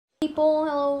people,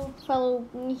 hello fellow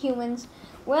humans.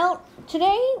 Well,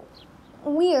 today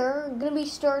we're going to be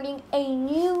starting a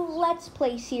new Let's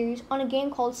Play series on a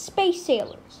game called Space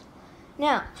Sailors.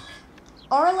 Now,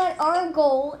 our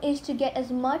goal is to get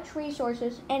as much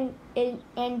resources, and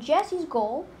Jesse's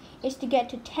goal is to get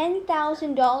to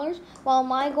 $10,000, while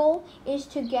my goal is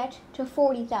to get to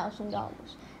 $40,000.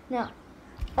 Now,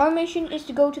 our mission is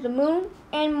to go to the moon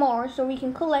and Mars so we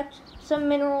can collect some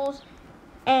minerals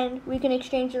and we can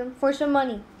exchange them for some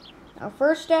money. Our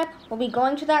first step will be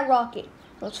going to that rocket.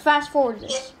 Let's fast forward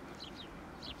this.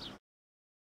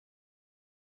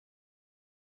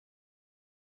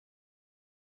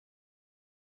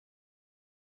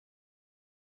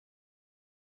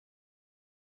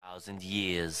 Thousand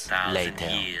years later.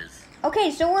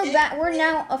 Okay, so we're back. We're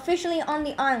now officially on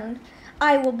the island.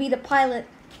 I will be the pilot.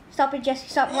 Stop it, Jesse.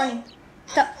 Stop running.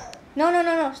 Stop.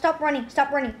 No. Stop running.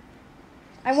 Stop running.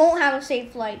 I won't have a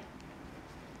safe flight.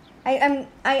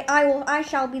 I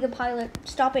shall be the pilot.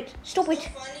 Stop it. Stop it. So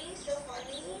funny.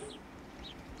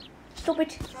 Stop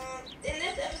it. In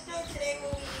this episode today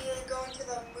we'll be going to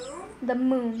the moon. The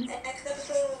moon. And next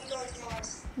episode we'll be going to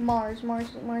Mars.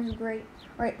 Mars is great.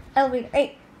 Alright, elevator.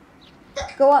 Hey.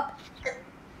 Go up.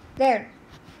 There.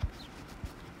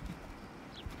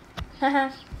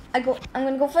 Haha. I'm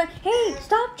gonna go fly. Hey,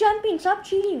 stop jumping. Stop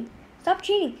cheating. Stop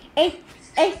cheating. Hey.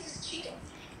 This is cheating.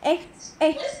 Hey.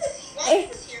 What is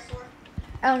this here for?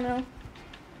 I don't know.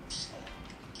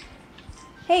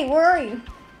 Hey, where are you?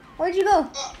 Where'd you go?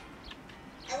 Oh,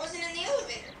 I wasn't in the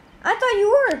elevator. I thought you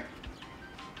were.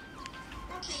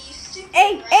 Okay, you stupid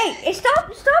Hey, rat. Stop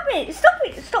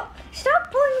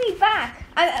pulling me back.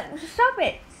 Stop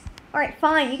it. All right,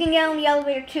 fine. You can get on the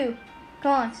elevator too.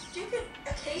 Come on. Stupid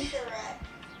acacia rat.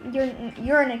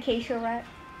 You're an acacia rat.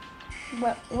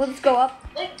 Well, let's go up.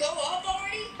 Like, go up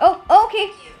already? Oh, okay.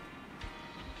 Thank you.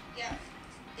 Yeah,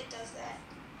 it does that.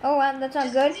 Oh, wow, that's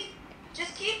not good.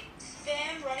 Just keep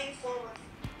spam running forward.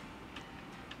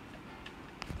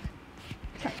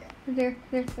 There,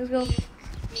 let's go.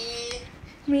 Me.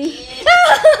 Me.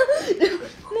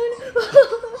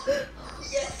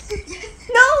 Yes.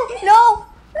 No!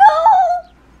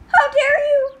 How dare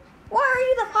you? Why are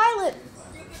you the pilot?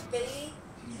 Stupid baby.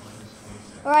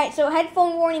 Alright, so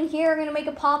headphone warning here. I'm going to make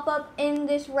a pop-up in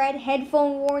this red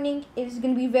headphone warning. It is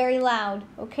going to be very loud,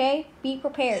 okay? Be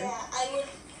prepared. Yeah, I would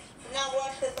not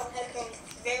watch this on headphones.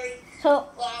 It's very So,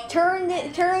 loud. turn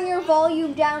your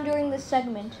volume down during this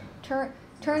segment. Turn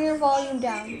your volume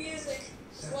down. Creepy music.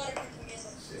 There's a lot of creepy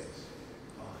music.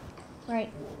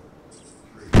 Right.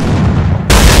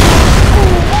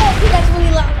 Oh, okay, that's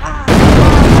really loud.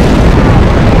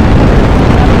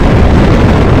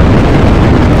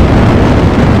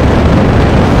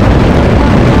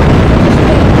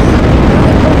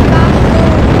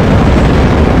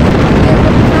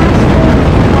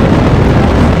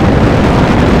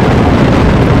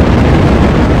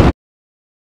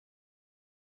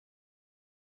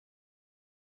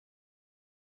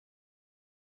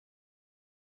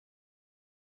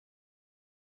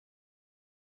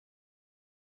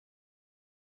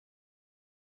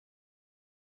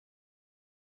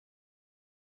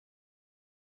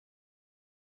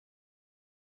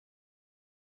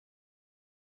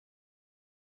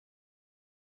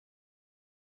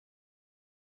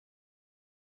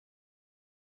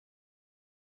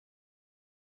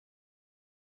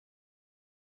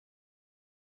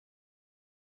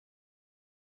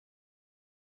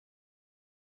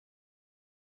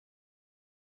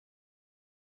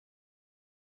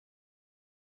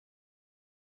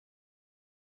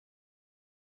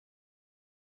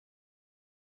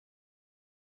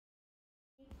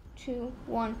 Two,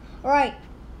 one. Alright,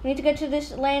 we need to get to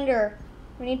this lander.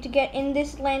 We need to get in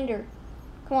this lander.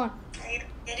 Come on. Alright,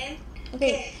 get in.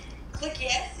 Okay. Click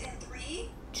yes in 3,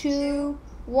 2,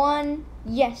 1,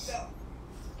 yes. go.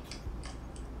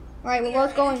 Alright, we're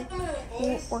both going.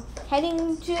 Boys. We're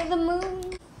heading to the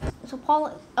moon. It's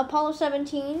Apollo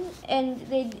 17, and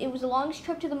it was the longest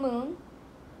trip to the moon.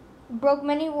 Broke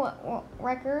many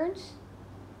records.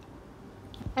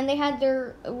 And they had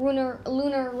their lunar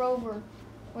rover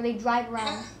where they drive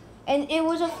around. And it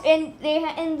was the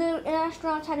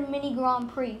astronauts had a mini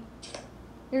Grand Prix.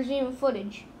 There's even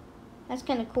footage. That's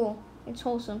kind of cool. It's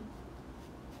wholesome.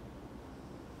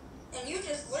 And you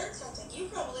just learned something. You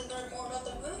probably learned more about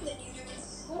the moon than you do in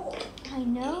school. I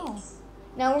know.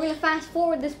 Now we're gonna fast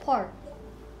forward this part.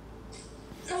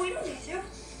 No, we don't need to.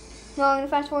 No, I'm gonna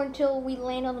fast forward until we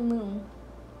land on the moon.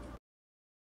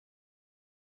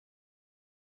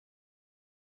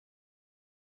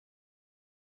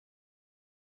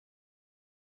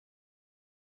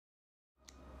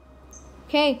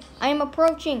 Okay, I am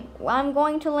approaching. I'm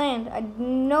going to land. I have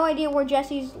no idea where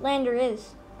Jesse's lander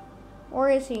is. Where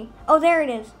is he? Oh, there it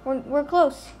is. We're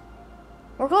close.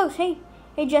 We're close. Hey,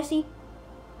 Jesse.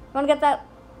 Want to get that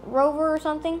rover or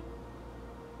something?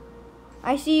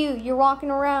 I see you. You're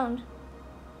walking around.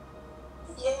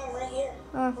 Yeah, I'm right here.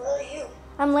 Where are you?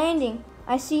 I'm landing.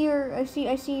 I see your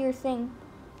thing.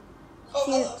 Oh,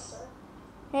 See you. hello, sir.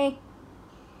 Hey.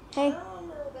 I don't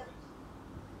remember that.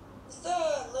 Is the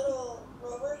little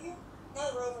rover here?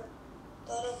 Not a rover.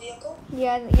 The little vehicle?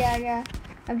 Yeah.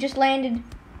 I've just landed.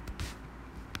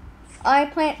 I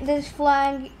plant this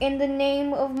flag in the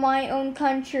name of my own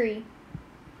country.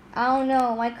 I don't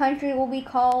know. My country will be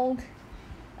called,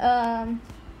 I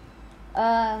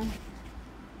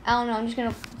don't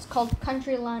know. It's called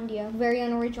Countrylandia. Very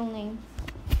unoriginal name.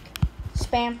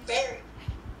 Spam. Very.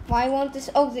 Why won't this?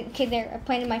 Oh, okay, there. I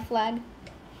planted my flag.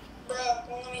 Bruh,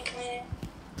 won't let me plant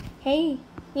it. Hey,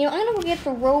 I'm gonna go get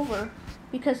the rover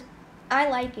because I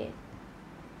like it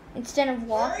instead of Where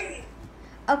walk. are you?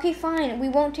 Okay, fine. We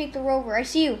won't take the rover. I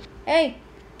see you. Hey,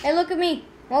 look at me.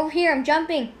 I'm over here. I'm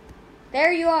jumping.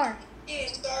 There you are. Dude,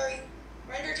 sorry.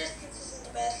 Render distance isn't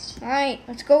the best. All right,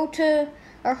 let's go to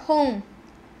our home.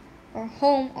 Our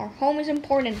home is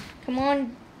important. Come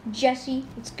on, Jesse.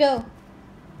 Let's go.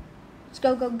 Let's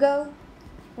go. We're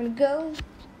gonna go.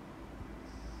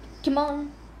 Come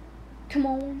on,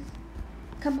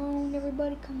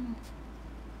 everybody, come on.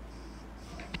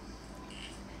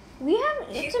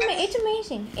 It's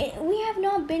amazing. We have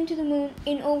not been to the moon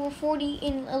in a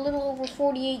little over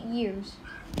 48 years.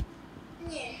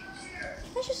 Yeah.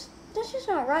 That's just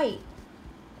not right.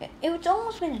 It's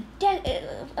almost been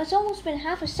it's almost been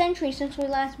half a century since we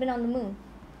last been on the moon.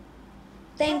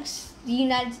 Thanks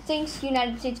United States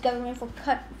government for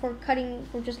cutting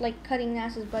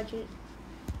NASA's budget.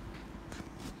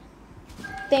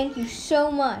 Thank you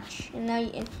so much, and now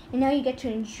you get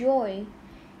to enjoy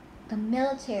the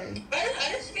military. To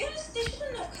be honest, they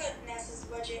shouldn't have cut NASA's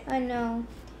budget. I know.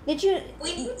 Did you?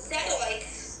 We need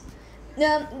satellites.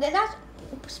 That's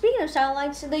speaking of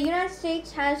satellites. The United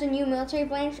States has a new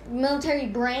military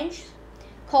branch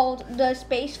called the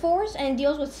Space Force, and it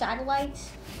deals with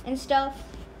satellites and stuff.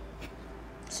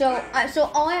 So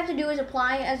all I have to do is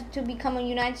apply to become a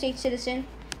United States citizen,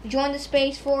 join the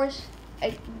Space Force,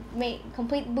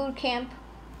 complete boot camp,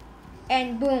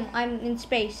 and boom, I'm in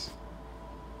space.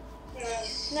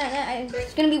 Nice.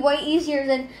 It's gonna be way easier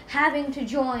than having to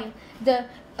join the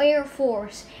Air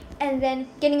Force and then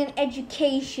getting an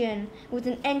education with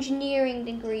an engineering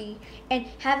degree and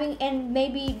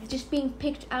maybe just being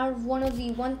picked out of one of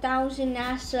the 1,000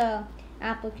 NASA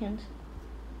applicants.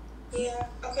 Yeah.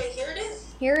 Okay, here it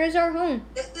is. Here is our home.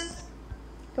 This is.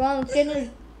 Come on, let's get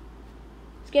in.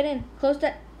 Let's get in. Close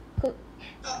the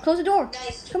door.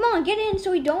 Nice. Come on, get in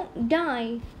so we don't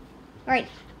die. All right,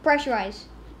 pressurize.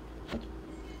 Oh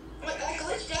my God, I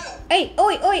glitched out. Hey,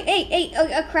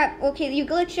 oh, crap. Okay, you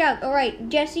glitched out. All right,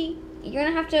 Jesse, you're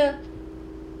gonna have to.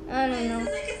 I don't know. I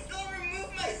can still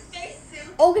remove my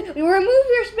spacesuit. Okay, remove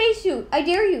your spacesuit. I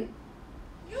dare you.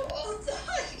 You all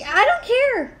die. I don't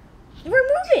care.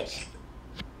 Remove it.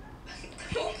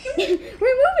 Okay.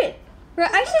 Remove it.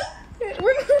 I said remove.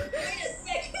 Wait a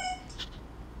second.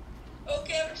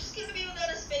 Okay, I'm just gonna be without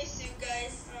a spacesuit,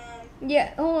 guys.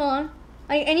 Yeah, hold on.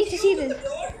 I need to see this.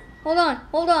 Hold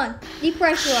on.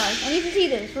 Depressurize. I need to see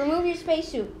this. Remove your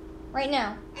spacesuit right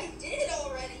now. I did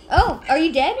already. Oh, are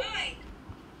you dead? Fine.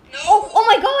 No. Oh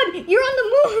my God! You're on the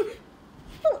moon.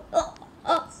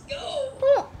 Let's go.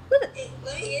 Hold on. Look at. Hey,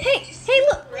 let me in. Hey,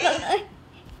 look.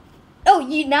 Oh,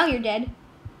 now you're dead.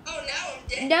 Oh, now I'm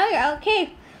dead. Now you're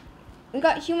okay. We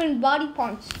got human body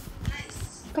parts.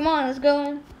 Nice. Come on, let's go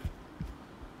in.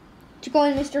 Let's go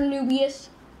in, Mr. Nubius.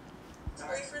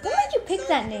 Sorry for that. Why did you pick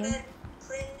that name?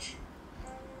 Cringe.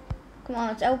 Come on,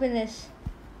 let's open this.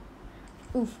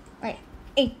 Oof. Alright.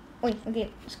 Hey, wait, okay.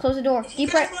 Let's close the door. If you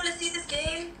guys want to see this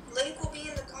game, link will be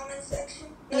in the comment section.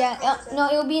 No,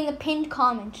 it'll be in the pinned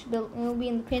comment. It'll be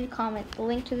in the pinned comment. The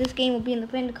link to this game will be in the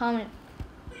pinned comment.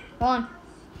 Go on.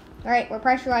 Alright, we're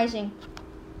pressurizing.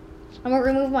 I'm gonna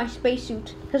remove my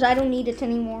spacesuit because I don't need it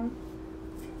anymore.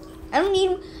 I don't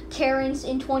need Karen's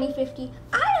in 2050.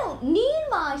 I don't need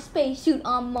my spacesuit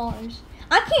on Mars.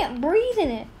 I can't breathe in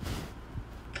it.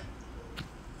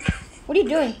 What are you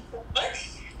doing? What?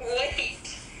 Wait.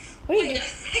 What are you Wait doing? a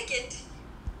second.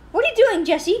 What are you doing,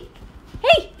 Jesse?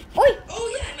 Hey, oi!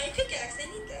 Oh yeah, my pickaxe. I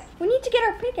need that. We need to get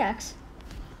our pickaxe.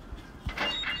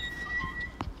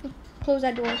 Close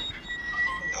that door.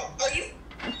 Oh, are you?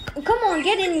 Come on,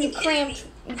 get in, you cramped.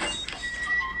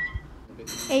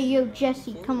 Hey, yo,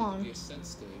 Jesse, come on.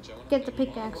 Get the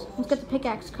pickaxe. Let's get the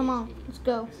pickaxe. Come on, let's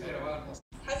go.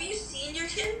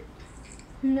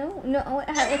 No, no. Why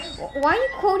are you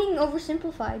quoting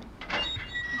oversimplified?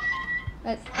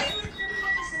 Why are we recording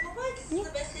Oversimplified? This is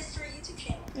the best history YouTube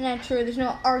channel. Not true. There's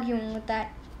no arguing with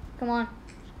that. Come on.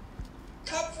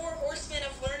 Top 4 horsemen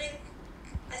of learning.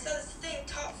 I saw this thing.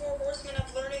 Top 4 horsemen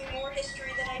of learning more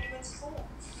history than I do in school.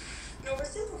 And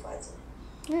oversimplified it.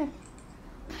 Yeah.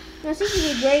 Now,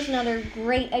 CCB Gray is another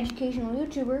great educational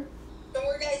YouTuber. Don't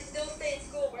worry, guys. Still stay in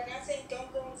school. We're not saying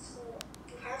don't go in school.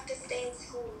 You have to stay in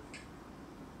school.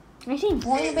 I seen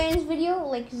Boyaband's video,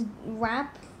 like his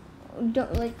rap.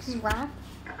 His rap.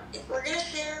 We're gonna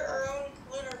share our own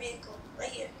lunar vehicle right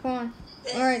here. Come on.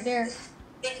 This, All right, there. This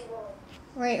big world.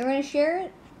 Right, we're gonna share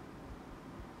it.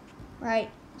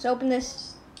 Right. Let's open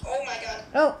this. Oh my god.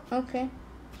 Oh, okay.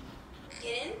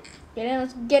 Get in. Get in.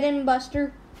 Let's get in,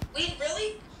 Buster. Wait,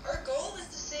 really? Our goal is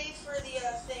to save for the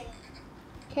thing.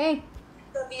 Okay.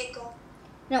 The vehicle.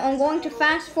 Now I'm going to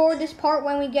fast forward this part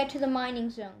when we get to the mining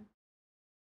zone.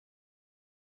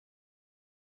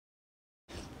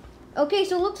 Okay,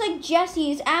 so it looks like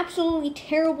Jesse is absolutely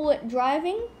terrible at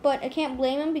driving, but I can't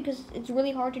blame him because it's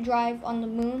really hard to drive on the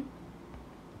moon.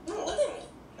 No, look at me.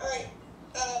 Alright.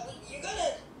 You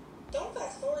gotta... Don't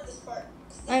fast forward this part.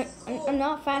 I'm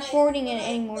not fast forwarding it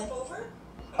anymore. Flip over.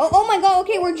 Oh my god,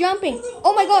 okay, we're jumping.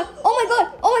 Oh my god, oh my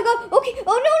god, oh my god, okay.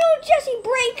 Oh no, Jesse,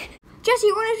 brake.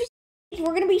 Jesse,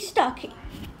 we're gonna be stuck.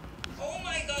 Oh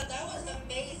my god, that was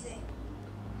amazing.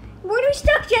 We're gonna be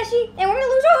stuck, Jesse, and we're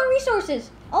gonna lose all our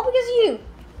resources. All because of you.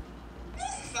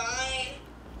 That's fine.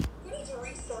 Who needs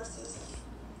resources?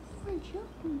 We're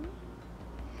jumping.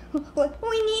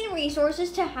 We need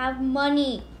resources to have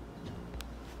money.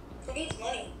 Who needs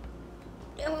money?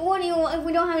 What do you want? If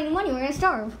we don't have any money, we're gonna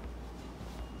starve.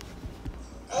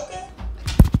 Okay.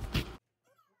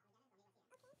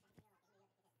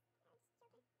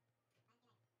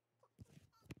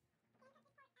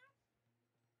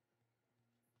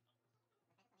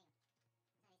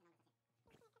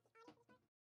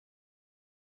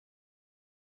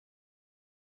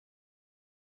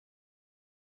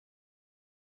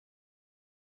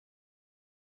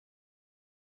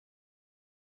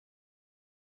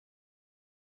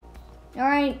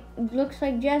 Alright, looks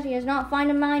like Jesse has not found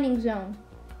a mining zone.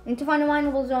 We need to find a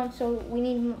mineable zone, so we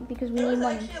need, because we need money.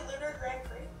 There was actually a Lunar Grand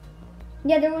Prix.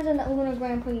 Yeah, there was a Lunar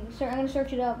Grand Prix. So I'm gonna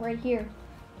search it up right here.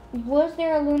 Was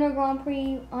there a Lunar Grand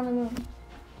Prix on the moon?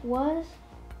 Was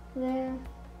there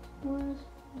a lunar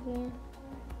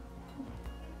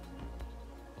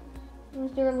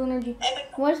Was there a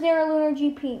lunar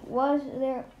GP? Was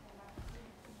there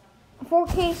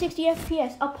 4K 60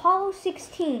 FPS? Apollo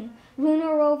 16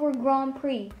 Lunar Rover Grand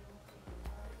Prix.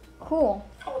 Cool.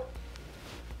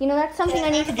 You know, that's something I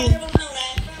need to do.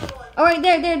 All right,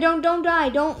 there. Don't die.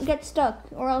 Don't get stuck,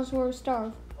 or else we'll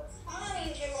starve.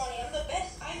 Fine, Giovanni. I'm the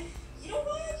best. You know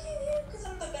why I came here? Because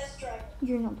I'm the best driver.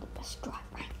 You're not the best driver.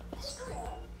 I'm the best driver.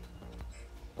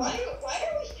 Why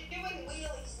are we doing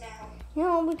wheelies now? You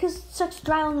know, because it's such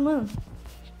dry on the moon.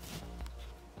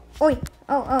 Oi.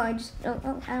 Ow.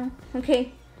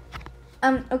 Okay.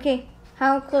 Okay.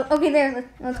 How close? Okay, there.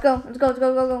 Let's go. Let's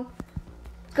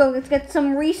go. Let's get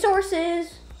some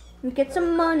resources. Let's get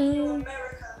some money.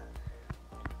 America.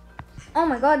 Oh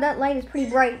my god, that light is pretty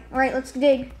bright. Alright, let's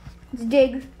dig.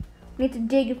 We need to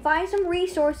dig and find some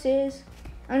resources.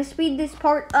 I'm gonna speed this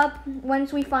part up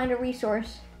once we find a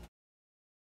resource.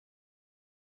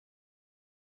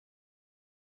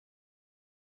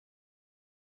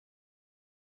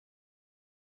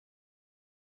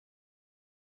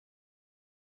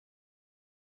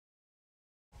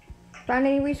 Found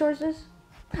any resources?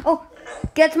 Oh,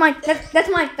 that's mine. That's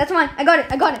mine. I got it.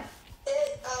 So we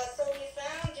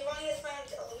found, Giovanni has found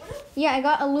aluminum? Yeah, I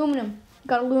got aluminum.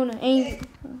 Got aluminum.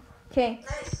 Okay.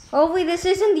 Nice. Hopefully this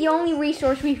isn't the only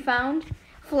resource we found.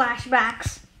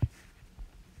 Flashbacks.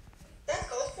 That's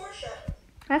called foreshadowing.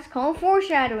 That's called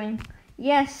foreshadowing.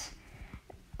 Yes.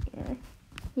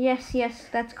 Yes.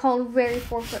 That's called very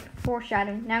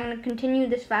foreshadowing. Now I'm going to continue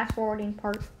this fast forwarding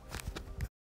part.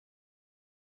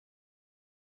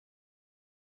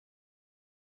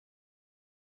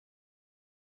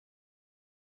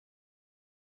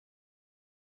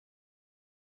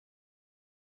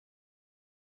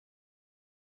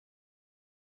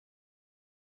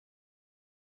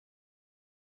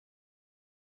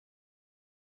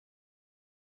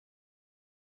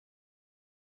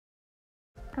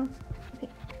 Oh, okay.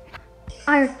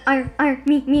 Iron.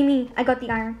 Me. I got the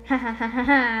iron.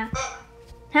 Ha.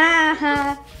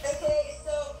 Okay,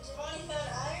 so Giovanni found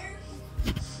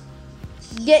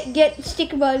iron. Get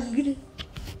stick bugged. Okay,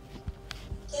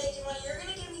 Giovanni, you're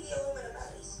gonna give me the aluminum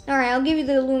at least. Alright, I'll give you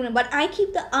the aluminum, but I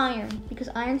keep the iron because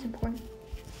iron's important.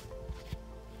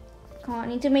 Hold on,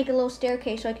 I need to make a little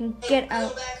staircase so I can get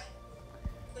out.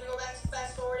 Gonna go back to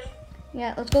fast forwarding.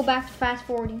 Yeah, let's go back to fast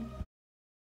forwarding.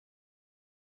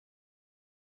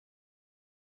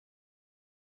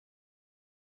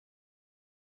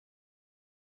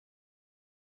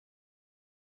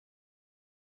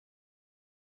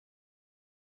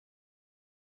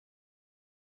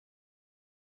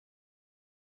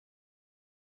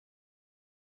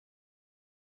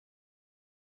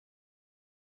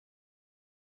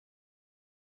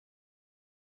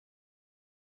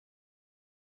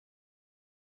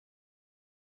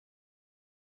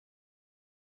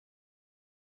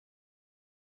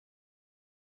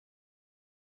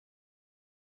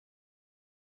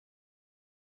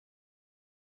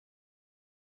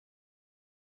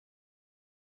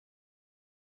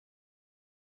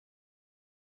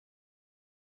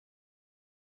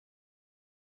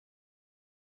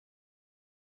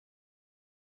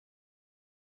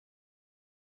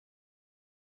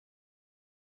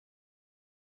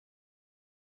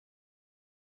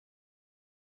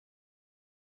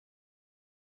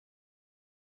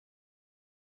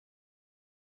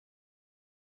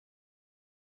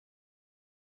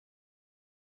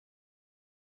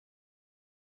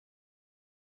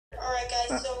 Alright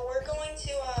guys, so we're going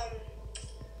to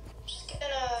just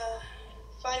gonna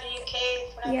find a new cave.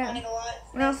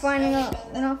 We're not finding a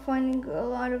lot. We're not finding a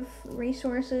lot of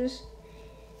resources.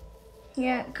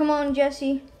 Yeah, come on,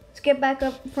 Jesse. Let's get back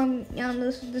up from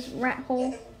this rat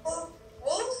hole.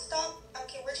 We'll stop.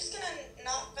 Okay, we're just gonna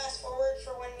not fast forward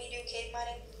for when we do cave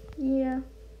mining. Yeah.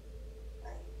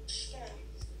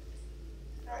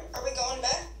 Alright, are we going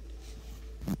back?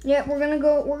 Yeah, we're gonna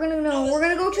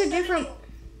go to a different.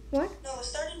 What? No, let's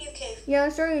start a new cave. Yeah,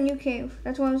 let's start a new cave.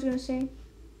 That's what I was gonna say.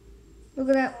 Look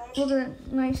at that. Look at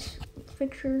that nice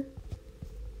picture.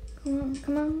 Come on,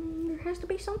 come on. There has to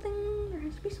be something. There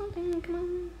has to be something. Come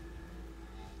on.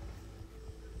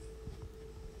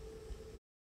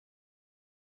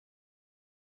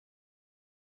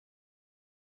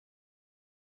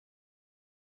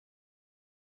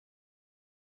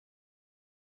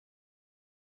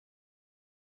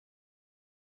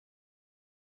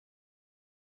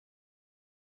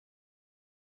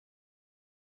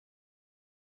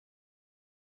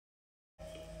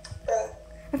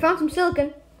 I found some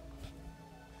silicon.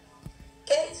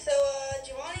 Okay, so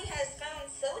Giovanni has found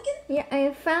silicon? Yeah, I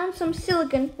have found some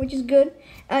silicon, which is good.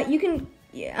 You can.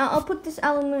 Yeah, I'll put this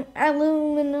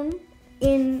aluminum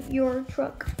in your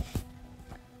truck.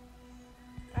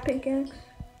 Pickaxe.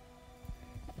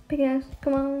 Pickaxe.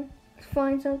 Come on, let's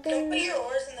find something. Don't put your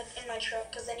ores in my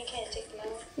truck, because then you can't take them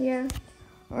out. Yeah.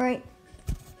 All right.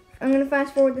 I'm gonna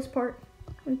fast forward this part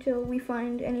until we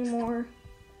find any more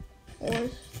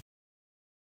ores.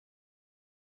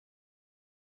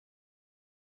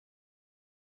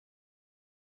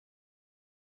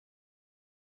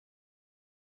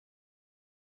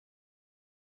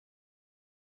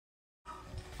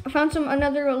 I found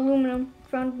another aluminum.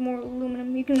 Found more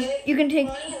aluminum. You can take.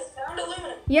 Giovanni has found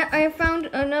aluminum. Yeah, I have found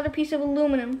another piece of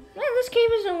aluminum. Yeah, this cave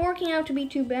isn't working out to be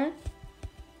too bad.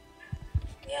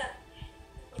 Yeah,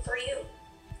 for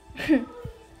you.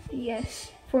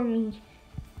 Yes, for me.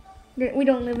 We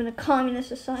don't live in a communist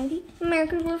society.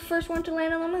 Americans were the first one to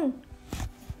land on the moon.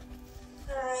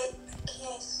 Alright,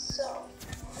 okay, so.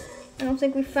 I don't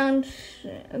think we found.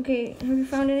 Okay, have you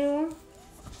found any more?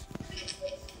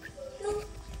 Nope.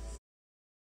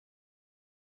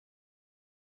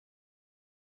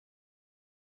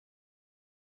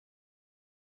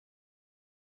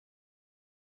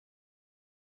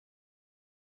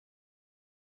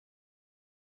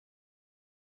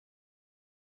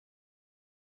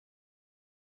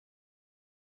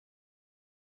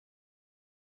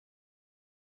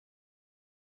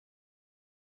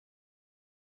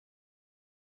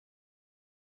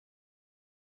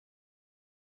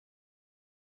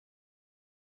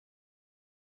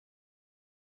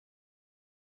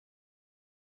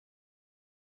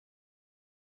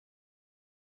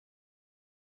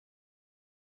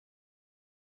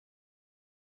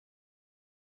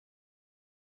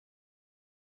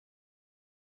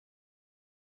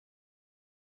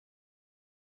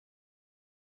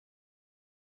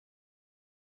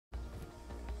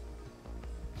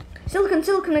 Silicon,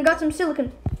 silicon. I got some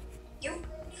silicon. You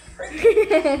frick.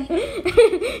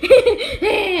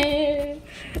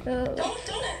 Don't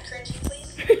act cringy, please.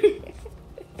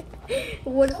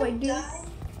 What if I do? Die.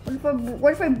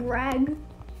 What if I brag?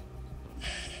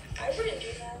 I wouldn't do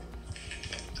that.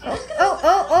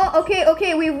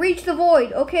 Okay, we reached the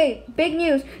void. Okay, big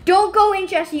news. Don't go in,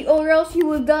 Jesse, or else you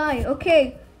will die.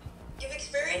 Okay. You've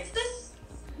experienced this?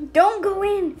 Don't go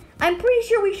in. I'm pretty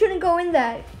sure we shouldn't go in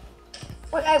that.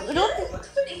 Wait, It looks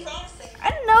pretty promising. I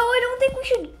don't know. I don't think we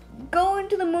should go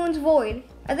into the moon's void.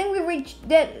 I think we reached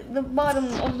the bottom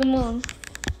of the moon.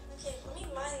 Okay, let me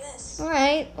mine this. All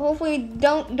right. Hopefully,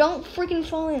 don't freaking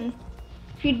fall in.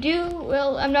 If you do,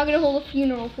 well, I'm not gonna hold a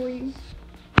funeral for you.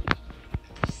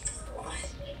 What?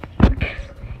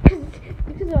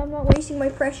 Because I'm not wasting my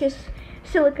precious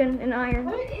silicon and iron.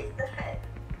 What is that?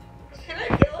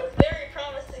 It looks very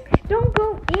promising. Don't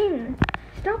go in.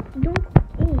 Stop. Don't go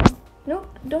in.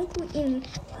 Nope. Don't go in.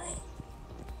 Why?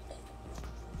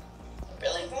 I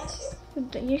really want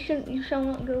to. You shouldn't. You shall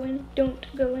not go in. Don't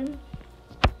go in.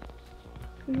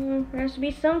 There has to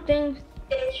be something.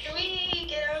 Should we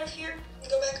get out of here and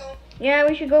go back home? Yeah,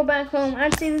 we should go back home.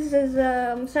 I'd say this is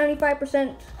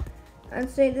 75%. I'd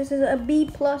say this is a B+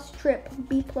 trip.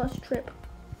 B+ trip.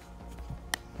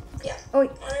 Yeah. Oh,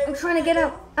 wait. Alright, I'm trying to get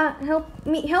out. Help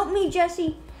me,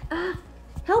 Jesse.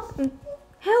 Help.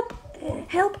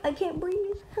 I can't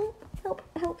breathe. Help.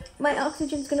 My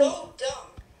oxygen's gonna. So dumb.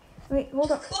 Wait,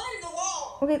 hold on. Climb the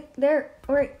wall. Okay, there.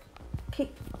 All right. Okay,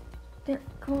 there.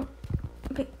 Come on.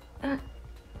 Okay.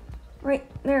 Right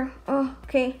there. Oh,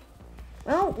 okay.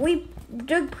 Well, we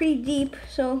dug pretty deep,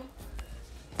 so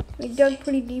we dug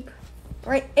pretty deep.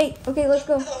 All right. Hey. Okay, let's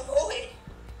go. Oh, wait.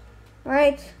 All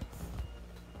right.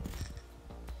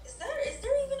 Is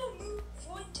there even a moon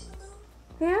void to the moon?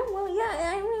 Yeah. Well,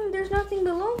 yeah. I mean, there's nothing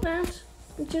below that.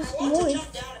 It's just I want to void.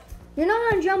 jump down it. You're not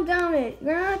gonna jump down it.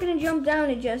 You're not gonna jump down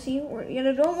it, Jesse.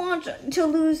 You don't want to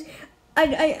lose.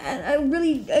 I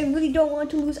really don't want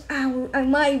to lose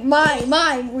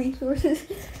my resources.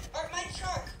 Or my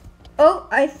truck. Oh,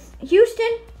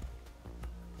 Houston.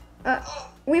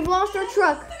 We've lost our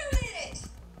truck. Wait a minute.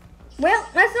 Well,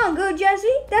 that's not good, Jesse.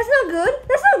 That's not good.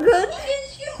 That's not good. Why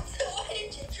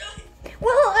didn't you drive?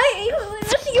 Well,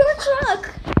 that's your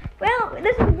truck. Well,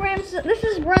 this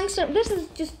is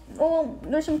just,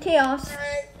 there's some chaos.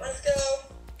 Alright, let's go.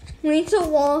 We need to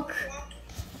walk.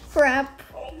 Crap.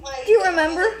 Oh my Do you God.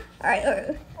 remember? Alright.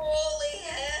 Holy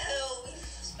hell. We've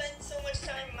spent so much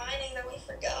time mining that we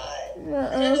forgot.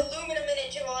 Uh-oh. There's aluminum in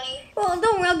it, Giovanni. Well,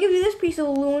 don't worry. I'll give you this piece of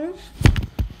aluminum.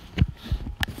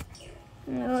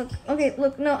 Okay,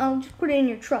 look. No, I'll just put it in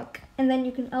your truck, and then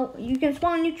you can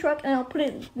spawn a new truck, and I'll put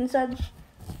it inside.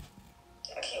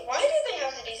 Okay, why do they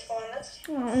have to despawn? That's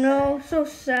Oh no, so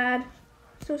sad.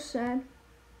 So sad.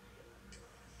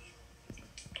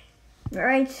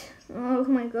 Alright. Oh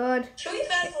my god. Should we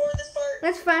fast forward this part?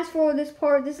 Let's fast forward this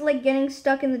part. This is like getting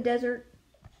stuck in the desert.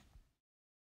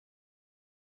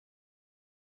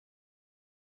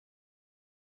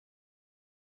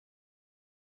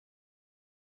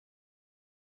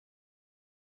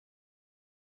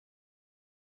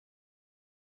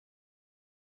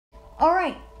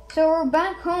 Alright, so we're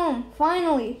back home,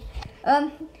 finally.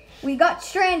 We got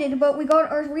stranded, but we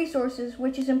got our resources,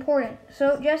 which is important.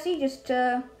 So Jesse, just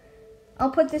I'll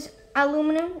put this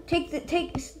aluminum. Take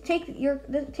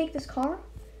this car.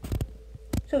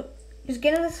 So just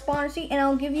get in the spawner seat, and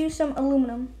I'll give you some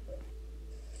aluminum.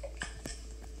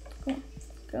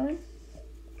 Go in.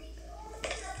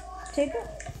 Take it.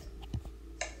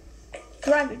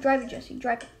 Drive it, Jesse.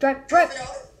 Drive it.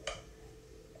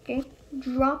 Okay,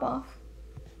 drop off.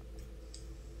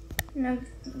 Now,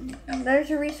 there's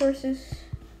your resources.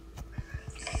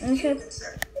 I'm just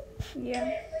gonna,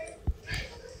 yeah.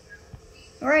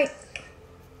 Alright.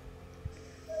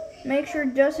 Make sure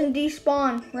it doesn't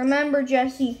despawn. Remember,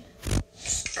 Jesse,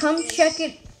 come check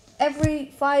it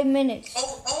every 5 minutes.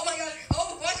 Oh my god.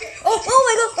 Oh, watch it. Oh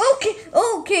my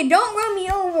god. Okay, don't run me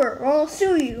over or I'll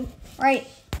sue you. Alright,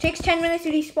 takes 10 minutes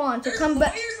to despawn, so There's come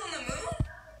back. lawyers on the moon?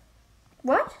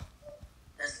 What?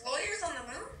 There's lawyers on the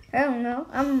moon? I don't know.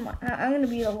 I'm gonna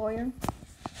be a lawyer.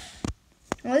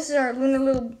 Well, this is our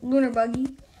lunar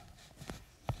buggy.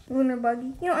 Lunar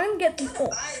buggy. You know, I'm getting. Should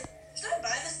I buy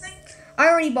this thing? I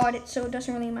already bought it, so it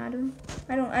doesn't really matter.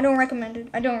 I don't recommend it.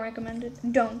 I don't recommend it.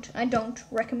 I don't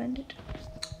recommend it.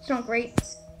 It's not great.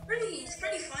 It's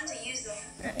pretty fun to use though.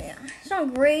 Yeah, it's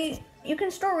not great. You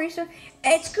can store resources.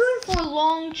 It's good for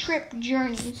long trip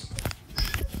journeys.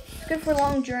 It's good for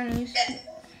long journeys. Yeah.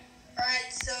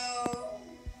 Alright, so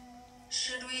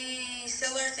should we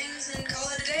sell our things and call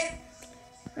it a day?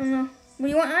 I don't know. What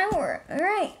do you want?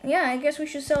 Alright. Yeah, I guess we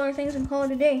should sell our things and call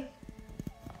it a day.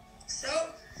 So,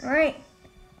 Alright.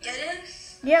 get in.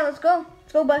 Yeah, let's go.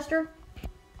 Let's go, Buster.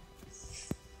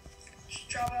 Just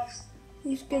drop off.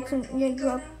 Just get some.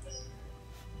 Yeah,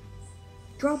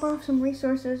 drop off some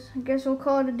resources. I guess we'll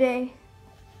call it a day.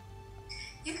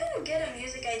 You can get a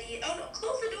music ID. Oh no,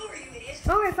 close the door, you idiot.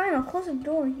 Alright, fine. I'll close the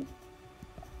door.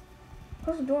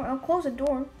 Close the door. I'll close the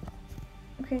door.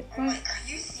 Okay, Oh fine. my god,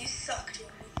 you suck, Jamie.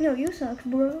 No, you suck,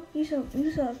 bro. You suck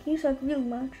really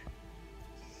much.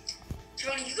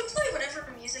 Giovanni, you can play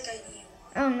whatever music I need.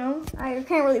 I don't know. I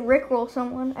can't really rickroll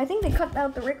someone. I think they cut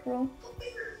out the rickroll.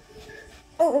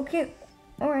 Oh, okay.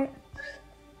 Alright.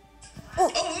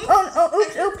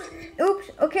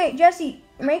 Oops. Okay, Jesse,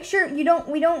 make sure we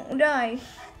don't die.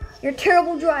 You're a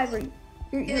terrible driver.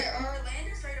 There are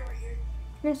landers right over here.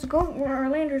 Let's go where our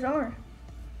landers are,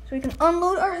 so we can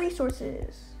unload our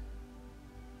resources.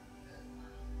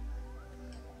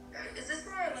 Is this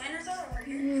where our landers are over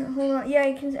here? Yeah, hold on. Yeah,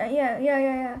 you can.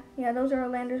 Yeah. Those are our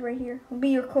landers right here. I'll be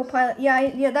your co-pilot.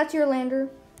 Yeah. That's your lander.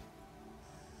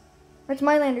 That's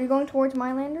my lander. You're going towards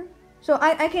my lander. So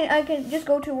I can just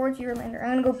go towards your lander.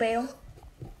 I'm gonna go bail.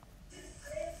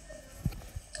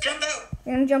 Jump out.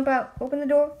 You're gonna jump out. Open the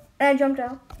door. And I jumped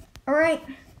out. All right.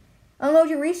 Unload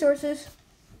your resources.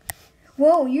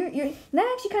 Whoa, that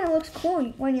actually kind of looks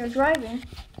cool when you're driving.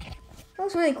 That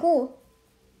looks really cool.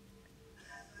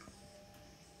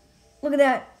 Look at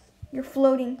that. You're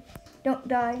floating. Don't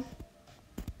die.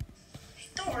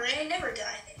 Don't worry, I never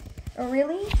die. Oh,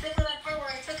 really? Except for that part where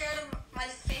I took out of my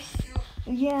spacesuit.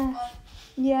 Yeah.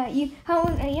 You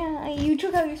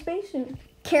took out your spacesuit.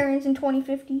 Karens in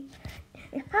 2050.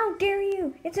 How dare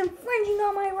you? It's infringing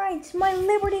on my rights, my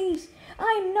liberties.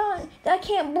 I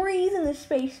can't breathe in this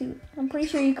spacesuit. I'm pretty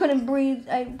sure you couldn't breathe.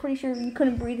 I'm pretty sure you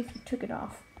couldn't breathe if you took it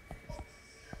off.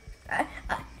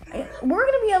 We're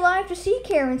gonna be alive to see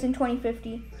Karens in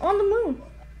 2050 on the moon.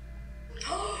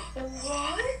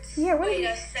 What? Yeah, wait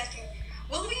a second.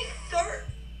 We'll be 40.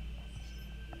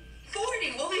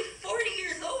 We'll be 40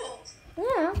 years old.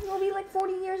 Yeah, we'll be like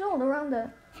 40 years old around the.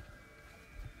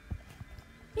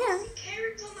 Yeah. See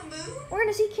Karens on the moon? We're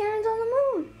gonna see Karens on the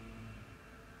moon.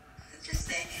 Just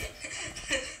say,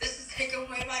 this is taking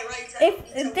away my rights.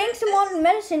 If thanks to modern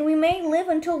medicine, we may live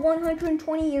until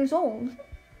 120 years old.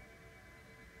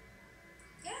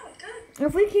 Yeah, we could.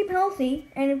 If we keep healthy,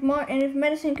 and if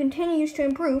medicine continues to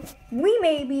improve, we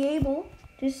may be able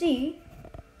to see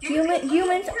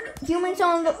humans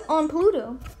on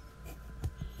Pluto.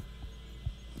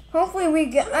 Hopefully, we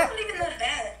get. It's not even that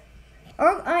bad.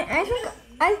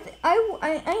 I think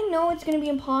I know it's gonna be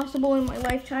impossible in my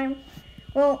lifetime.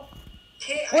 Well,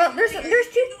 there's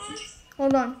two.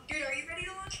 Hold on. Dude, are you ready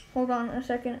to launch? Hold on a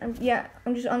second. I'm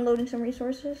just unloading some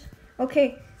resources.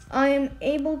 Okay, I am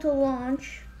able to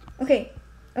launch. Okay,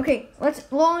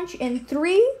 let's launch in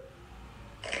 3.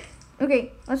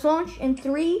 Okay, let's launch in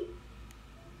 3,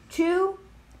 2,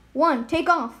 1. Take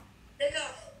off. Take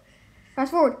off. Fast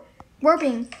forward.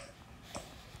 Warping.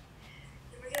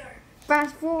 Here we go.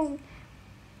 Fast forward.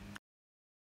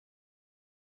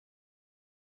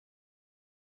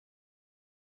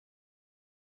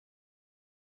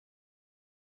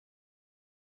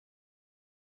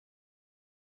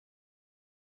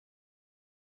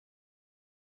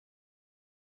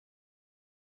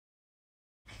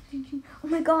 Oh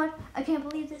my god, I can't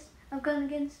believe this. I've gone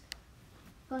against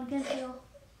it all.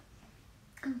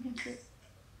 Gone against it.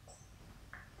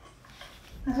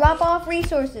 Drop off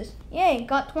resources. Yay,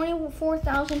 got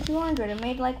 24,200. I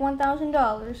made like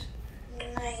 $1,000.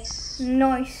 Nice.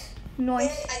 Nice.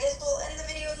 I guess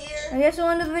we'll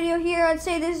end the video here. I'd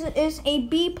say this is a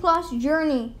B+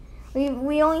 journey.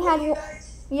 We only had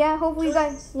hope you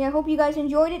guys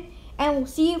enjoyed it, and we'll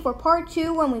see you for part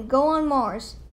 2 when we go on Mars.